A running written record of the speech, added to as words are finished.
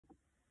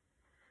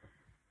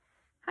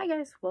Hi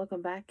guys,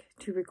 welcome back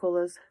to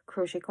Ricola's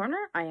Crochet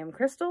Corner. I am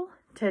Crystal.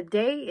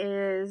 Today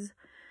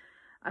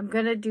I'm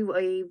gonna do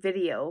a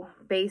video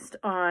based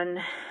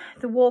on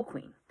the Wool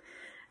Queen.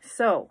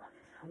 So,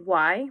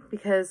 why?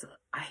 Because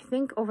I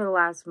think over the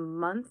last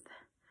month,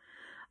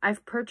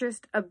 I've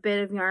purchased a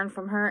bit of yarn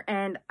from her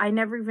and I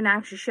never even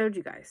actually showed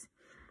you guys.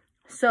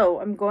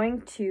 So, I'm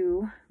going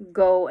to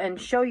go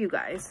and show you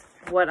guys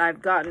what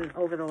I've gotten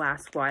over the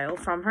last while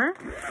from her.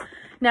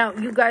 Now,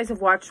 you guys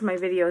have watched my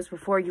videos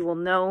before. You will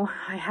know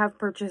I have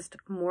purchased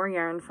more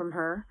yarn from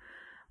her.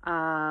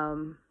 I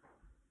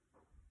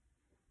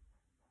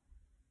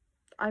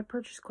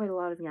purchased quite a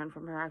lot of yarn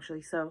from her,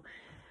 actually. So,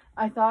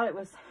 I thought it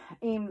was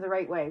aimed the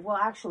right way. Well,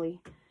 actually,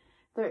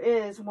 there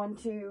is 1,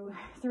 2,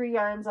 3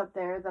 yarns up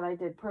there that I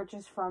did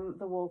purchase from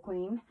the Wool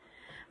Queen.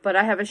 But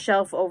I have a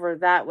shelf over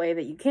that way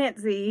that you can't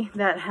see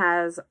that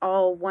has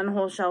one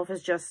whole shelf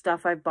is just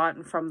stuff I've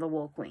bought from the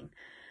Wool Queen.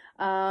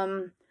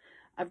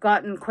 I've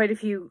gotten quite a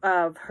few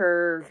of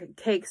her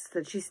cakes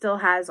that she still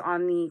has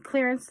on the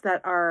clearance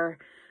that are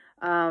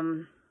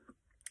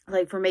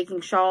like for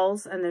making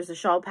shawls, and there's a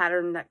shawl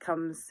pattern that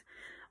comes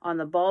on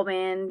the ball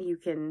band. You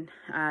can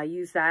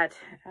use that.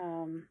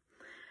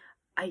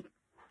 I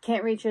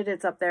can't reach it.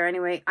 It's up there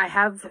anyway. I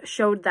have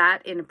showed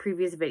that in a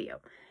previous video.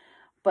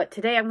 But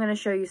today I'm going to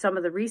show you some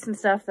of the recent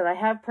stuff that I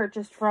have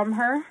purchased from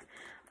her.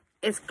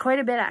 It's quite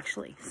a bit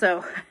actually.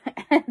 So,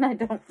 and I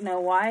don't know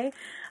why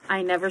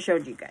I never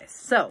showed you guys.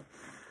 So,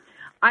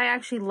 I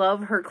actually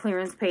love her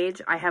clearance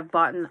page. I have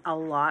bought a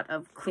lot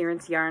of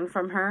clearance yarn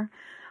from her.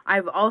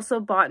 I've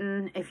also bought,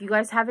 if you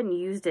guys haven't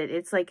used it,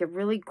 it's like a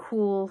really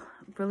cool,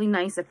 really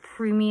nice, a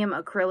premium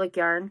acrylic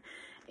yarn.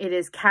 It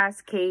is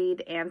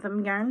Cascade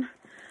Anthem yarn.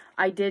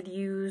 I did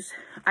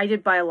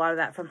buy a lot of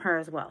that from her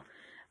as well.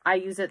 I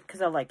use it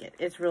because I like it.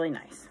 It's really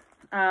nice.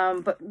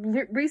 But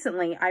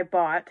recently I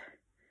bought,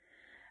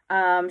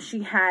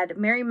 she had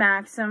Mary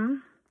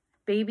Maxim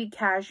Baby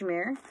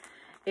Cashmere.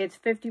 It's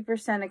 50%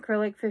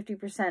 acrylic,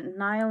 50%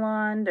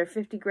 nylon. They're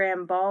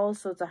 50-gram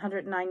balls, so it's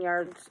 109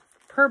 yards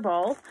per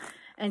ball.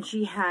 And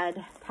she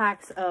had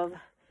packs of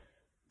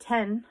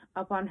 10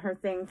 up on her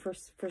thing for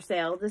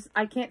sale. This,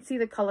 I can't see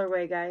the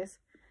colorway, guys.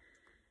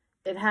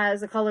 It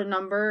has a color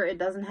number. It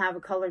doesn't have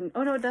a color.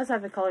 Oh, no, it does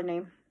have a color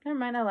name. Never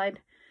mind, I lied.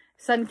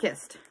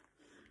 Sun-kissed.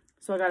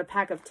 So I got a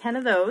pack of 10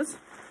 of those.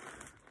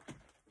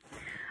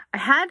 I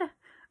had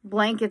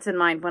blankets in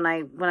mind when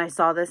I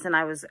saw this and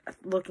I was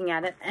looking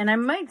at it, and I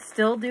might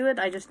still do it.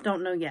 I just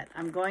don't know yet.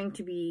 I'm going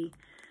to be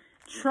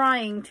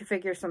trying to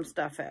figure some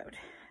stuff out.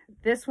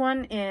 This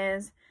one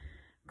is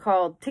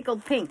called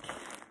Tickled Pink.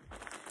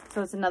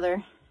 So it's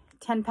another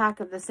 10 pack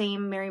of the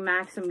same Mary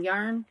Maxim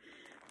yarn.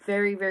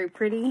 Very, very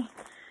pretty.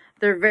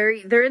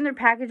 They're in their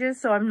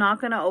packages, so I'm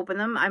not going to open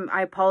them.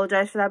 I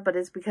apologize for that, but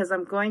it's because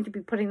I'm going to be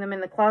putting them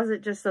in the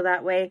closet just so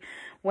that way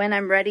when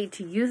I'm ready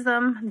to use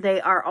them, they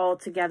are all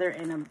together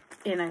in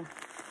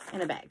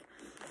a bag.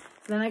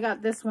 Then I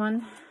got this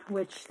one,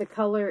 which the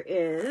color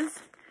is,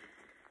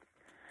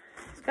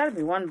 it's got to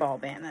be one ball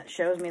band that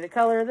shows me the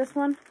color of this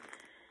one.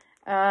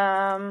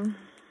 Powder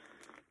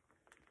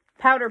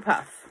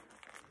Puff.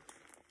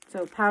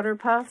 So Powder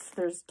Puffs,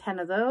 there's 10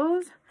 of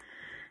those.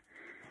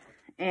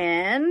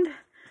 And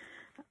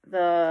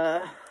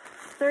the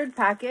third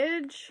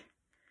package,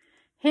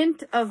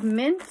 Hint of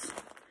Mint,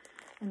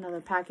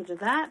 another package of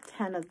that,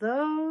 10 of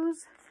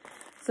those.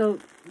 So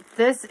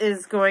this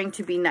is going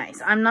to be nice.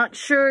 I'm not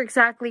sure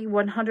exactly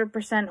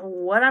 100%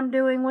 what I'm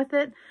doing with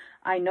it.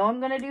 I know I'm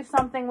going to do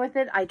something with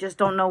it. I just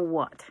don't know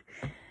what.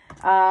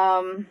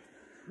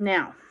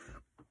 Now,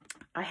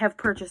 I have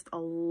purchased a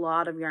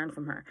lot of yarn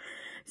from her.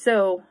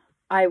 So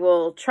I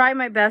will try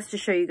my best to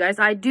show you guys.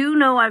 I do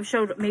know I've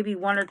showed maybe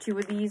 1 or 2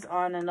 of these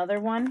on another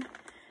one,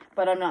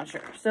 but I'm not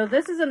sure. So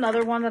this is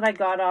another one that I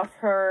got off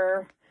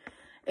her.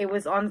 It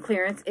was on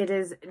clearance. It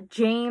is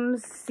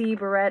James C.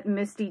 Barrett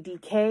Misty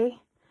DK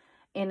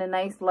in a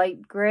nice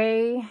light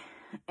gray.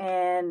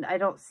 And I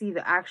don't see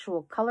the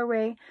actual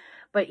colorway,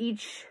 but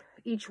each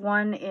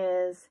one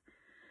is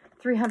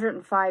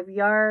 305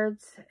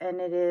 yards. And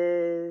it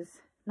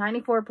is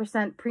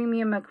 94%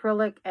 premium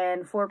acrylic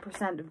and 4%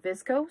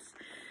 viscose.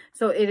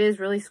 So it is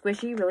really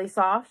squishy, really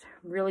soft,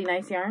 really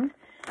nice yarn.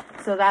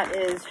 So that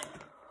is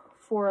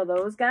 4 of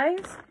those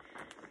guys.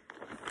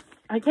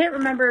 I can't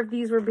remember if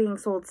these were being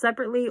sold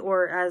separately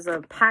or as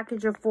a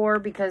package of 4,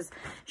 because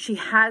she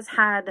has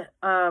had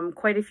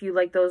quite a few,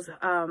 like those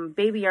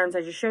baby yarns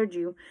I just showed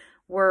you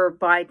were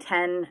buy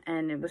 10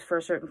 and it was for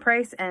a certain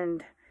price,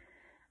 and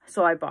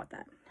so I bought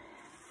that.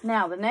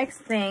 Now the next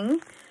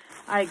thing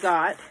I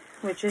got,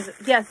 which is,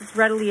 yes, it's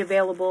readily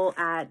available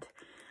at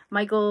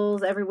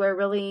Michael's, everywhere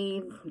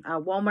really,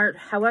 Walmart.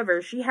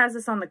 However, she has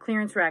this on the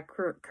clearance rack,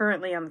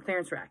 currently on the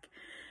clearance rack.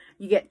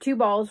 You get 2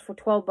 balls for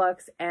 12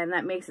 bucks, and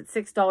that makes it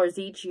 $6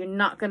 each. You're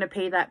not going to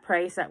pay that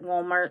price at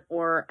Walmart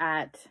or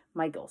at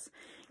Michael's.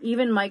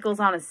 Even Michael's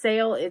on a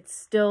sale, it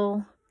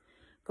still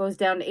goes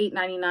down to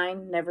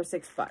 $8.99, never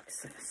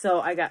 $6. So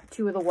I got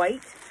 2 of the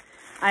white.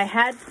 I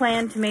had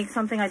planned to make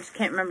something, I just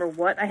can't remember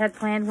what I had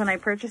planned when I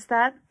purchased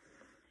that.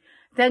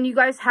 Then you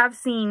guys have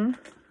seen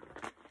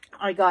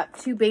I got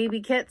 2 baby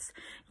kits.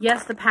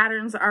 Yes, the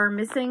patterns are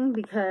missing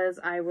because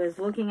I was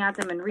looking at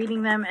them and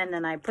reading them, and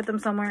then I put them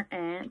somewhere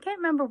and I can't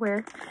remember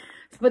where.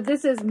 But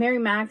this is Mary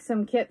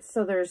Maxim kits,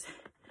 so there's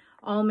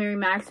all Mary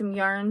Maxim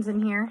yarns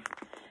in here.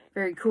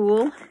 Very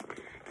cool.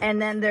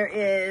 And then there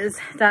is,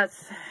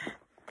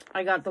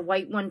 I got the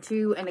white one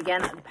too, and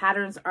again, the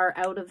patterns are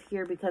out of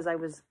here because I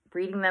was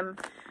reading them.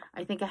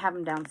 I think I have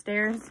them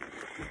downstairs.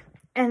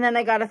 And then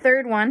I got a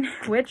third one,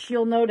 which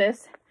you'll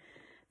notice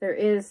there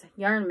is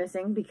yarn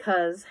missing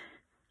because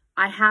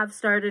I have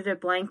started a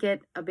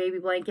blanket, a baby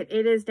blanket.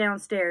 It is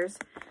downstairs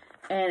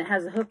and it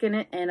has a hook in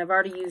it, and I've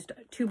already used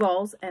 2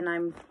 balls, and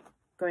I'm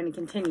going to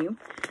continue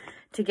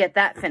to get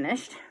that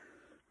finished.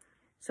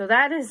 So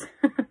that is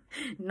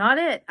not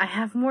it. I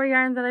have more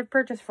yarn that I've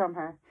purchased from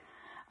her.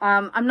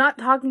 I'm not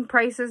talking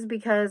prices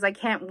because I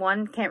can't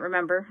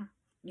remember.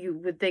 You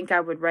would think I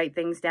would write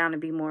things down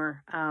and be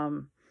more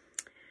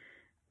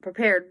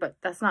prepared, but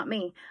that's not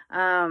me.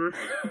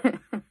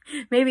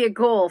 Maybe a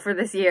goal for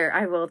this year.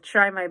 I will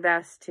try my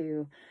best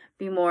to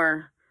be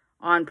more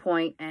on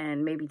point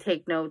and maybe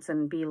take notes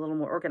and be a little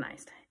more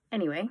organized.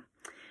 Anyway,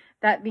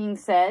 that being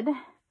said,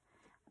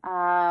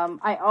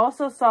 I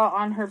also saw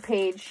on her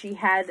page she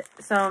had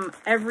some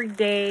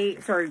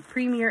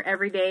Premier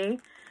Everyday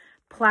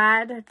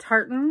plaid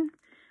tartan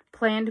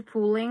planned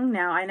pooling.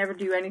 Now, I never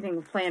do anything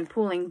with planned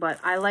pooling, but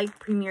I like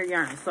Premier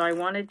yarn, so I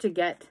wanted to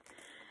get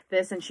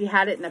this, and she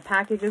had it in a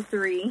package of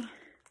 3.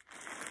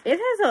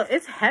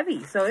 It's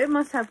heavy, so it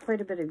must have quite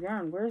a bit of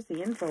yarn. Where's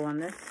the info on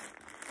this?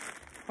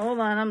 Hold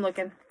on, I'm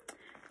looking.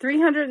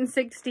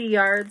 360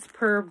 yards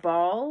per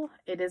ball.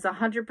 It is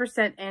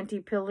 100%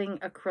 anti-pilling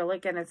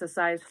acrylic, and it's a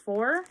size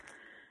 4.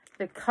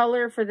 The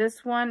color for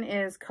this one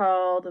is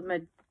called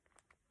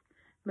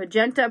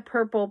Magenta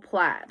Purple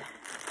Plaid.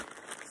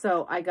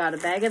 So I got a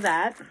bag of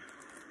that.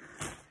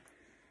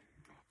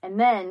 And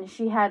then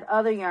she had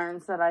other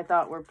yarns that I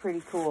thought were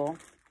pretty cool.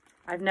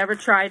 I've never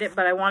tried it,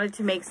 but I wanted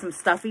to make some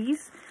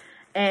stuffies.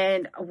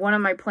 And one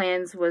of my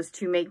plans was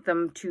to make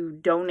them to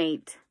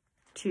donate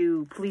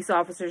to police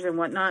officers and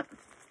whatnot.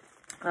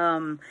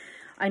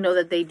 I know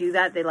that they do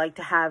that. They like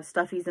to have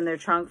stuffies in their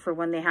trunk for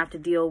when they have to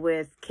deal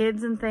with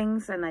kids and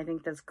things, and I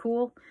think that's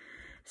cool.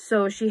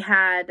 So she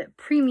had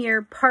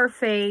Premier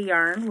Parfait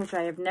yarn, which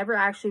I have never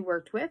actually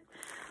worked with.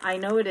 I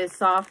know it is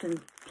soft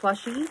and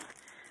plushy,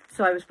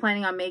 so I was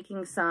planning on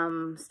making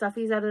some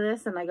stuffies out of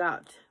this, and I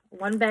got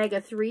 1 bag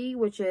of 3,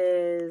 which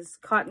is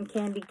cotton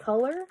candy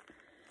color.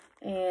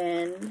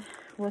 And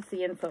what's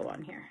the info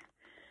on here?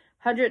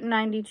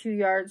 192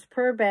 yards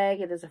per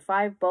bag. It is a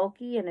 5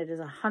 bulky, and it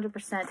is 100%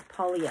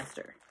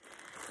 polyester.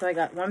 So I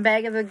got 1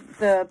 bag of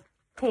the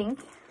pink,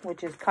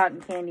 which is cotton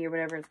candy or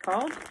whatever it's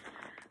called.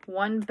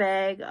 1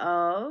 bag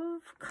of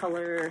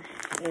color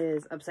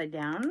is upside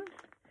down.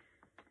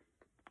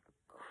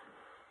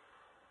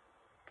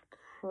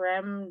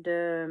 Creme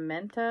de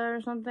Menta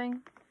or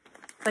something.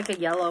 It's like a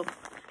yellow,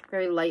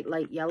 very light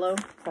yellow.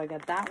 So I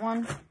got that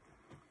one.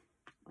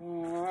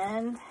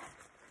 And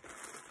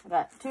I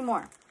got 2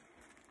 more.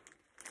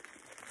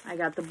 I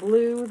got the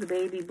blue, the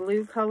baby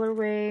blue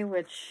colorway,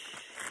 which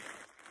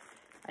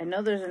I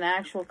know there's an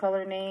actual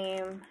color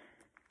name.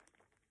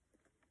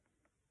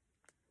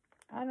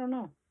 I don't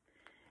know.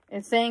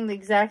 It's saying the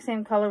exact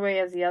same colorway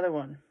as the other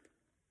one.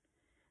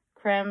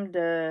 Creme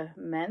de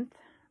Menthe,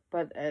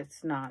 but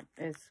it's not.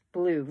 It's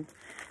blue.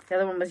 The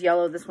other one was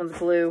yellow. This one's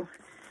blue.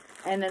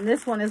 And then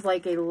this one is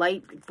like a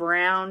light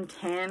brown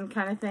tan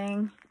kind of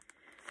thing.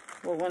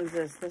 What one's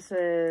this? This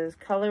is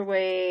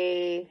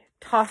colorway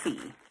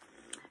Toffee.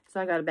 So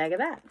I got a bag of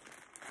that.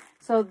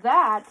 So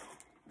that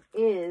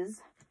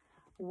is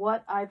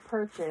what I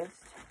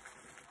purchased.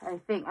 I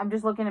think I'm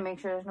just looking to make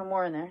sure there's no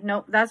more in there.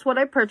 Nope, that's what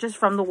I purchased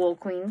from the Wool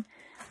Queen.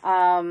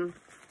 I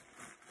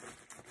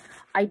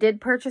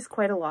did purchase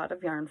quite a lot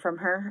of yarn from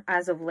her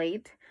as of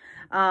late.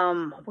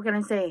 What can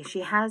I say? She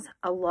has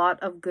a lot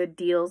of good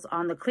deals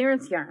on the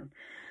clearance yarn.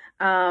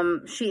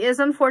 She is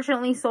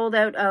unfortunately sold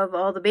out of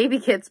all the baby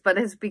kits, but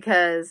it's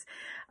because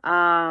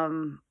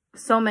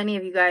so many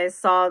of you guys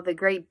saw the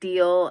great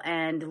deal,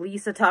 and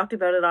Lisa talked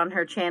about it on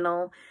her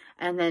channel,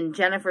 and then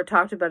Jennifer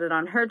talked about it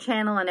on her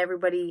channel, and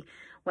everybody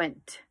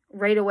went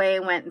right away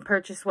and went and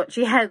purchased what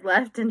she had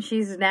left, and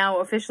she's now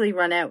officially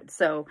run out.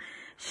 So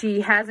she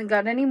hasn't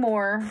got any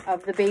more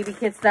of the baby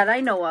kits that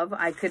I know of.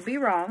 I could be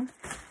wrong,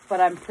 but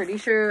I'm pretty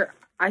sure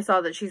I saw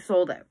that she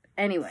sold out.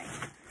 Anyway,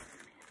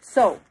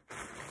 so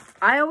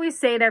I always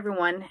say to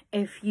everyone,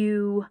 if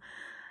you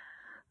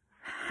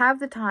have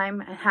the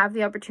time and have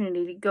the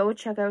opportunity to go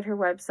check out her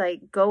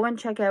website, go and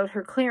check out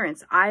her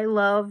clearance. I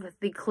love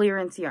the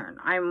clearance yarn.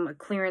 I'm a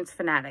clearance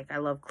fanatic. I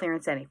love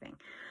clearance anything.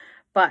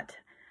 But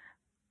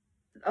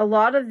a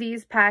lot of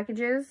these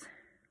packages,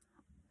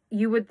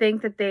 you would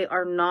think that they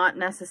are not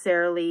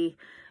necessarily,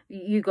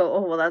 you go,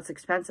 oh, well, that's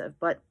expensive.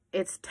 But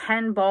it's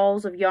 10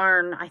 balls of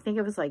yarn. I think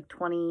it was like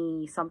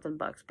 20 something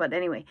bucks. But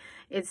anyway,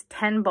 it's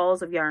 10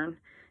 balls of yarn.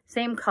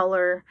 Same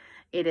color.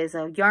 It is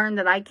a yarn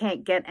that I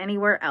can't get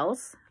anywhere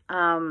else.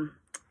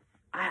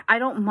 I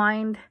don't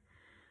mind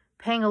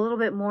paying a little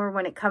bit more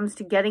when it comes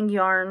to getting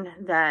yarn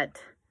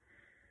that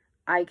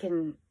I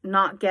can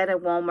not get at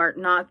Walmart,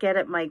 not get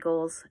at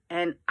Michael's,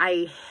 and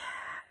I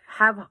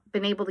have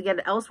been able to get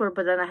it elsewhere,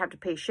 but then I have to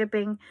pay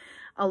shipping.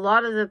 A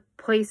lot of the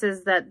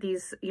places that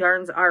these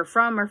yarns are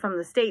from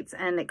the States,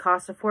 and it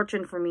costs a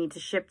fortune for me to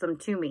ship them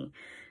to me.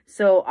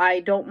 So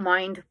I don't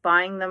mind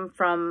buying them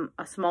from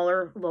a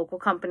smaller local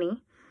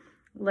company.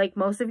 Like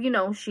most of you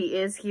know, she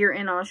is here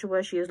in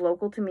Oshawa. She is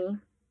local to me.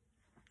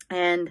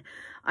 And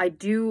I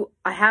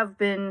have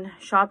been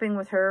shopping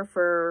with her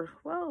for,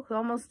 well,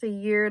 almost a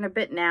year and a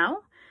bit now.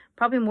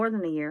 Probably more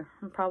than a year.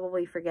 I'm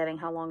probably forgetting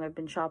how long I've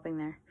been shopping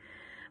there.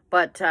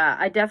 But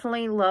I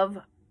definitely love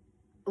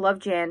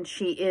Jan.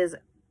 She is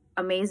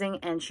amazing,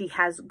 and she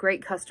has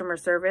great customer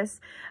service.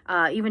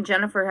 Even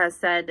Jennifer has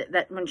said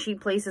that when she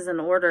places an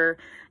order,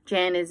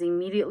 Jan is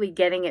immediately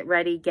getting it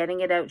ready,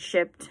 getting it out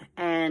shipped,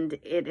 and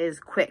it is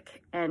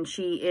quick. And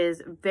she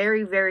is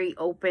very, very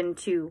open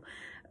to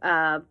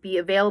be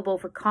available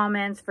for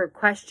comments, for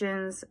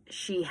questions.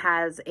 She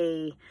has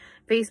a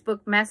Facebook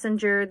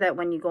Messenger that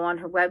when you go on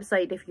her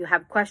website, if you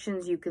have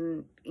questions, you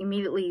can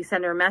immediately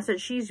send her a message.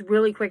 She's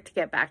really quick to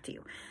get back to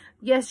you.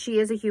 Yes, she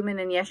is a human,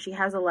 and yes, she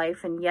has a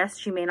life, and yes,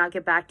 she may not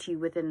get back to you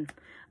within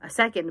a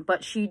second,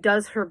 but she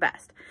does her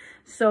best.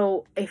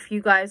 So if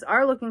you guys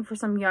are looking for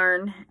some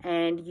yarn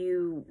and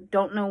you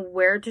don't know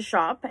where to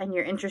shop and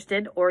you're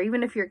interested, or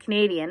even if you're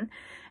Canadian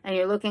and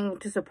you're looking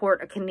to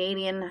support a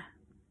Canadian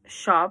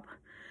shop,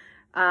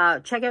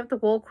 check out the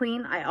Wool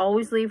Queen. I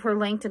always leave her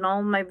linked in all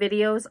of my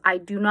videos. I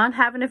do not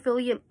have an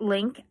affiliate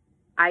link.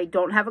 I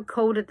don't have a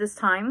code at this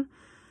time.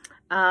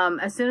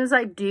 As soon as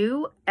I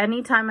do,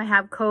 anytime I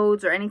have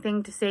codes or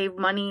anything to save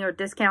money or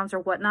discounts or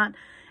whatnot,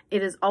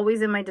 it is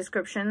always in my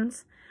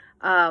descriptions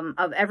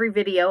of every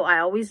video. I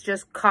always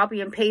just copy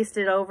and paste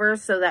it over,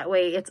 so that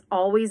way it's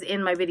always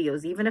in my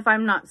videos. Even if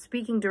I'm not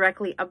speaking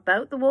directly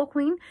about the Wool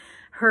Queen,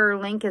 her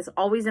link is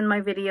always in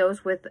my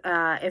videos with,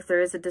 if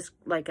there is a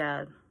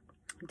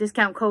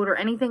discount code or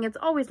anything, it's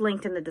always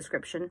linked in the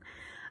description.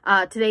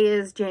 Today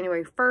is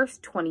January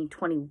 1st,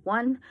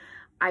 2021.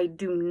 I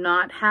do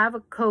not have a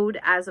code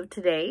as of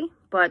today,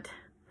 but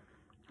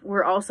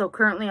we're also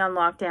currently on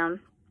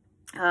lockdown.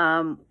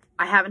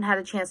 I haven't had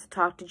a chance to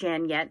talk to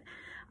Jan yet.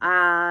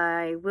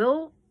 I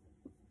will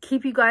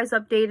keep you guys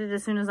updated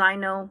as soon as I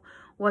know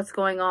what's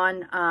going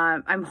on.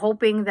 I'm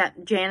hoping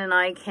that Jan and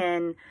I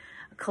can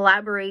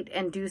collaborate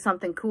and do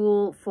something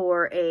cool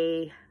for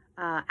a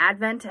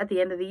Advent at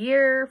the end of the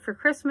year for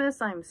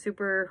Christmas. I'm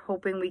super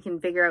hoping we can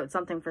figure out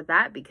something for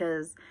that,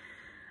 because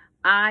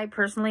I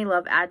personally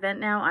love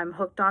Advent now. I'm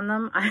hooked on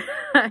them.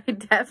 I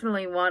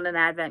definitely want an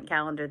Advent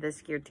calendar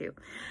this year too.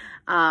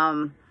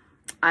 I'm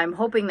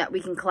hoping that we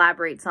can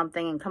collaborate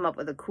something and come up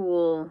with a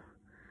cool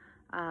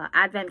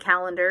Advent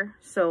calendar.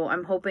 So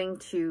I'm hoping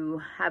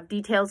to have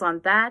details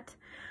on that.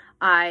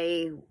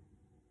 I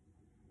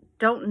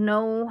don't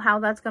know how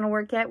that's going to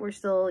work yet. We're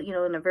still, you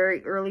know, in a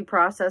very early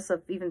process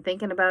of even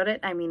thinking about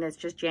it. I mean, it's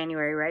just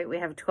January, right? We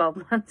have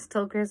 12 months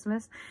till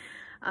Christmas.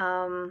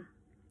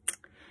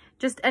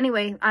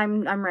 Anyway,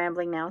 I'm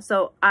rambling now.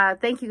 So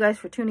thank you guys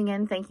for tuning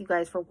in. Thank you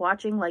guys for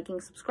watching,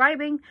 liking,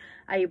 subscribing.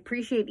 I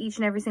appreciate each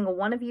and every single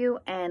one of you.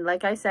 And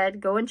like I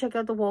said, go and check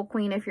out the Wool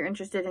Queen if you're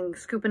interested in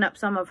scooping up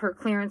some of her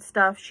clearance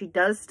stuff. She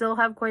does still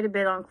have quite a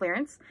bit on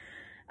clearance.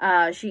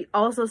 She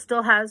also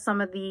still has some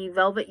of the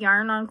velvet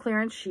yarn on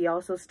clearance. She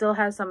also still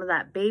has some of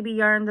that baby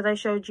yarn that I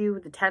showed you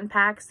with the 10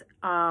 packs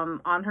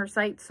on her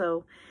site.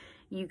 So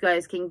you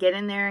guys can get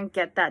in there and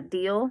get that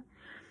deal.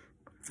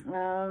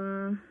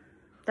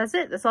 That's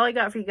it. That's all I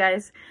got for you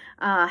guys.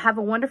 Have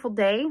a wonderful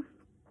day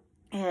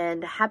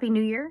and Happy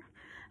New Year.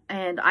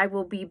 And I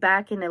will be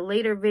back in a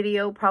later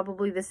video,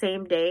 probably the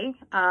same day.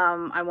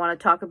 I want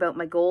to talk about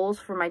my goals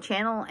for my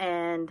channel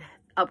and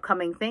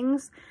upcoming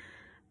things.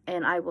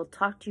 And I will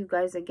talk to you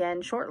guys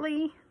again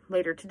shortly,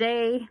 later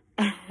today.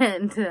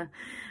 And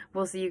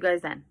we'll see you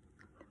guys then.